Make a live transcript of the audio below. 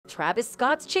Travis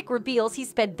Scott's chick reveals he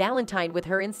spent Valentine with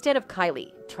her instead of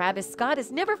Kylie. Travis Scott is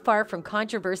never far from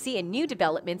controversy, and new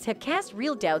developments have cast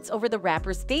real doubts over the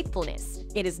rapper's faithfulness.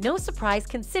 It is no surprise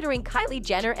considering Kylie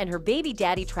Jenner and her baby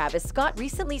daddy Travis Scott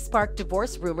recently sparked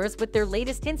divorce rumors with their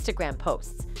latest Instagram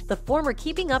posts. The former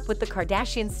Keeping Up with the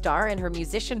Kardashians star and her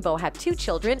musician beau have 2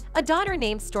 children, a daughter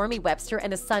named Stormy Webster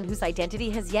and a son whose identity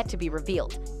has yet to be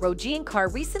revealed. Roseanne Carr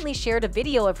recently shared a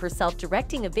video of herself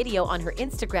directing a video on her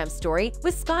Instagram story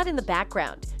with Scott in the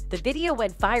background. The video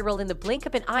went viral in the blink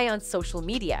of an eye on social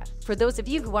media. For those of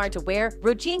you who aren't aware,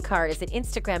 Roseanne Carr is an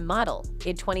Instagram model.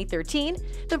 In 2013,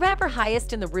 the rapper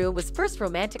highest in the room was first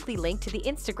romantically linked to the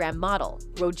Instagram model.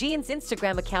 Roseanne's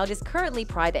Instagram account is currently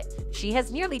private. She has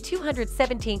nearly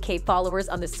 217K followers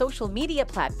on the social media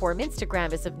platform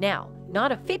Instagram as of now.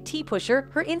 Not a fit tea pusher,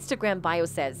 her Instagram bio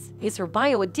says. Is her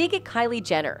bio a dig at Kylie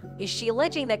Jenner? Is she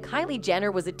alleging that Kylie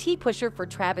Jenner was a tea pusher for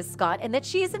Travis Scott and that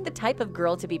she isn't the type of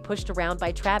girl to be pushed around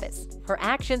by Travis? Her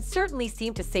actions certainly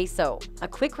seem to say so. A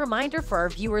quick reminder for our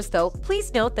viewers though,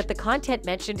 please note that the content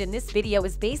mentioned in this video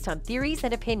is based on theories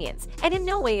and opinions, and in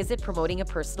no way is it promoting a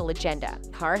personal agenda.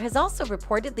 Carr has also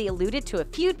reportedly alluded to a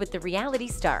feud with the reality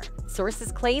star.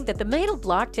 Sources claim that the model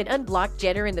blocked and unblocked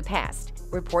Jenner in the past.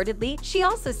 Reportedly, she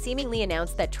also seemingly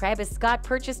announced that Travis Scott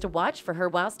purchased a watch for her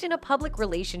whilst in a public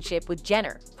relationship with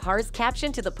Jenner. Carr's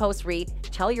caption to the post read,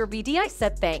 "Tell your BD I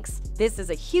said thanks." This is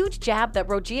a huge jab that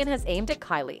Roseanne has aimed at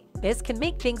Kylie. This can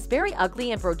make things very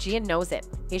ugly and Roseanne knows it.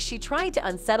 Is she trying to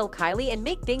unsettle Kylie and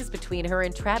make things between her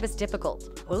and Travis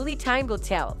difficult? Only time will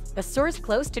tell. A source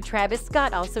close to Travis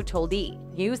Scott also told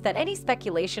News that any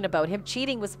speculation about him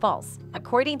cheating was false.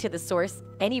 According to the source,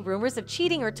 any rumors of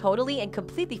cheating are totally and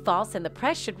completely false, and the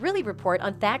press should really report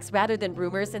on facts rather than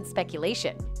rumors and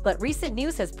speculation. But recent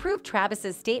news has proved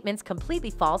Travis's statements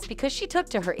completely false because she took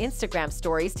to her Instagram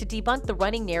stories to debunk the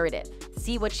running narrative.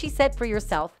 See what she said for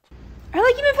yourself. Or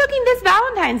like even fucking this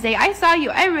Valentine's Day, I saw you,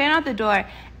 I ran out the door,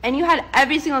 and you had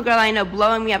every single girl I know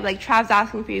blowing me up like Trav's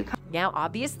asking for you. Now,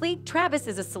 obviously, Travis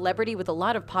is a celebrity with a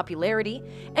lot of popularity,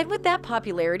 and with that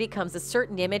popularity comes a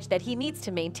certain image that he needs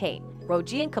to maintain.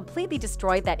 Roseanne completely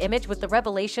destroyed that image with the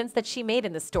revelations that she made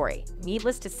in the story.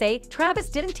 Needless to say, Travis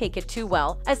didn't take it too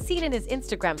well, as seen in his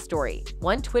Instagram story.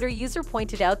 One Twitter user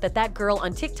pointed out that that girl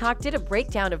on TikTok did a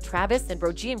breakdown of Travis and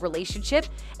Roseanne's relationship,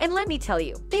 and let me tell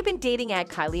you, they've been dating at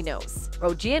Kylie knows.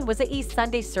 Roseanne was at East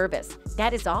Sunday service.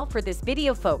 That is all for this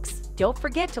video, folks. Don't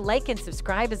forget to like and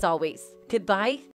subscribe as always. Goodbye.